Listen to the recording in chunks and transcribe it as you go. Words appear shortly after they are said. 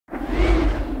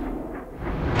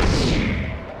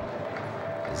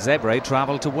Zebre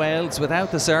travelled to Wales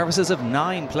without the services of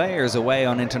 9 players away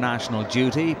on international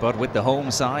duty, but with the home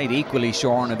side equally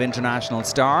shorn of international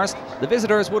stars, the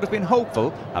visitors would have been hopeful,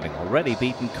 having already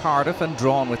beaten Cardiff and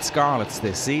drawn with Scarlets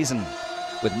this season.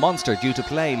 With Munster due to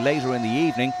play later in the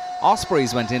evening,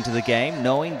 Ospreys went into the game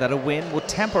knowing that a win would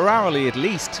temporarily at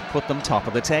least put them top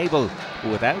of the table.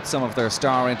 But without some of their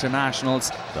star internationals,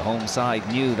 the home side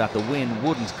knew that the win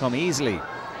wouldn't come easily.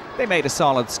 They made a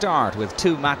solid start with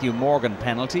 2 Matthew Morgan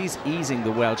penalties, easing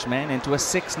the Welshmen into a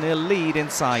 6-0 lead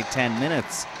inside 10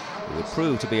 minutes. It would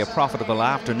prove to be a profitable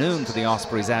afternoon for the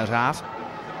Ospreys out half.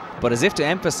 But as if to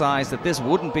emphasise that this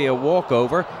wouldn't be a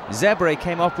walkover, Zebre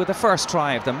came up with the first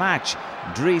try of the match.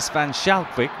 Dries van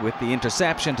Schalkwyk with the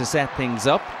interception to set things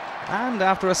up. And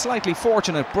after a slightly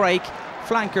fortunate break,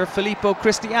 flanker Filippo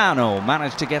Cristiano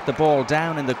managed to get the ball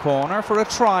down in the corner for a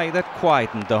try that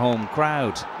quietened the home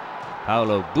crowd.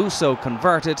 Paolo Buso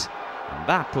converted, and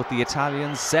that put the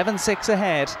Italians 7-6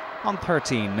 ahead on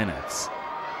 13 minutes.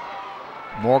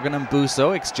 Morgan and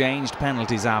Buso exchanged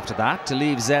penalties after that to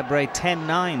leave Zebre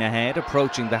 10-9 ahead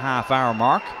approaching the half-hour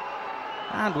mark.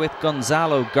 And with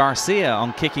Gonzalo Garcia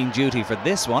on kicking duty for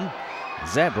this one,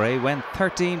 Zebre went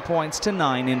 13 points to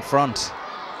 9 in front.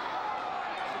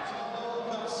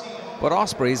 But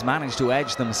Ospreys managed to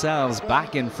edge themselves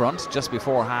back in front just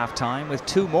before half-time with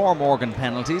 2 more Morgan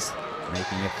penalties,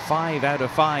 making it 5 out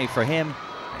of 5 for him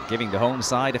and giving the home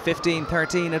side a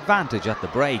 15-13 advantage at the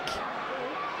break.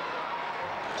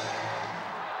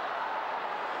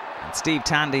 And Steve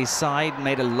Tandy's side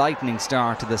made a lightning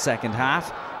start to the second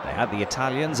half. They had the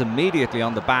Italians immediately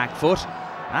on the back foot,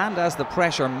 and as the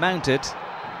pressure mounted,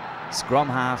 scrum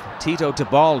half Tito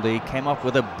Tebaldi came up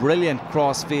with a brilliant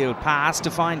cross-field pass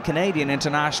to find Canadian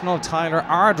international Tyler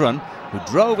Ardron, who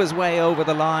drove his way over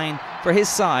the line for his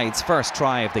side's first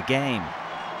try of the game.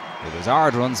 It was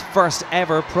Ardron's first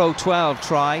ever Pro 12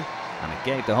 try, and it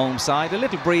gave the home side a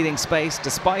little breathing space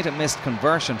despite a missed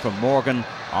conversion from Morgan.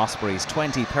 Ospreys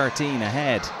 20-13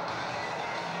 ahead.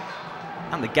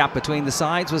 And the gap between the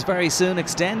sides was very soon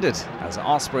extended as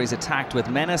Ospreys attacked with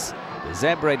menace. The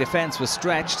Zebre defence was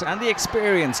stretched and the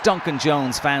experienced Duncan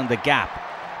Jones found the gap.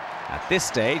 At this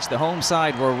stage the home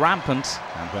side were rampant,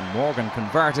 and when Morgan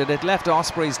converted it left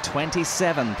Ospreys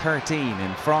 27-13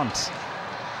 in front.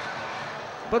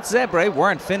 But Zebre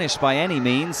weren't finished by any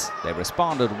means. They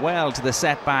responded well to the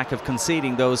setback of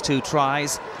conceding those 2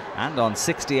 tries, and on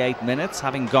 68 minutes,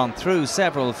 having gone through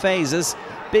several phases,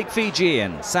 big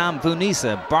Fijian Sam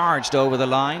Vunisa barged over the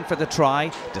line for the try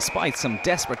despite some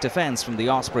desperate defence from the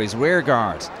Ospreys'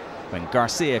 rearguard. When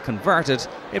Garcia converted,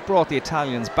 it brought the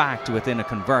Italians back to within a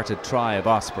converted try of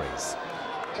Ospreys.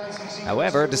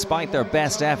 However, despite their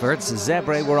best efforts,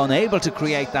 Zebre were unable to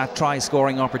create that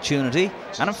try-scoring opportunity,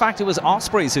 and in fact it was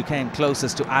Ospreys who came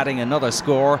closest to adding another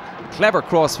score. Clever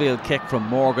crossfield kick from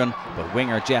Morgan, but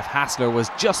winger Jeff Hassler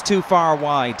was just too far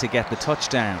wide to get the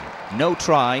touchdown. No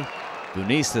try.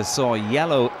 Vunisa saw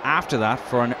yellow after that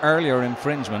for an earlier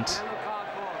infringement,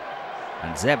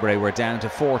 and Zebre were down to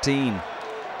 14.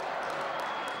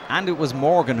 And it was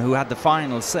Morgan who had the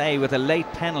final say with a late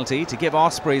penalty to give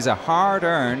Ospreys a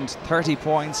hard-earned 30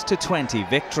 points to 20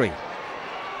 victory.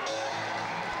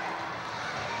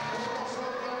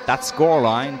 That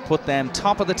scoreline put them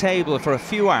top of the table for a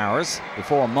few hours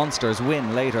before Munster's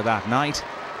win later that night.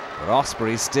 But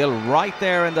Ospreys still right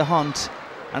there in the hunt,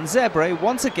 and Zebre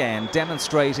once again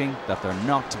demonstrating that they're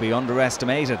not to be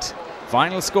underestimated.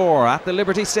 Final score at the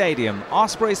Liberty Stadium,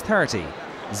 Ospreys 30,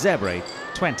 Zebre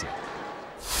 20.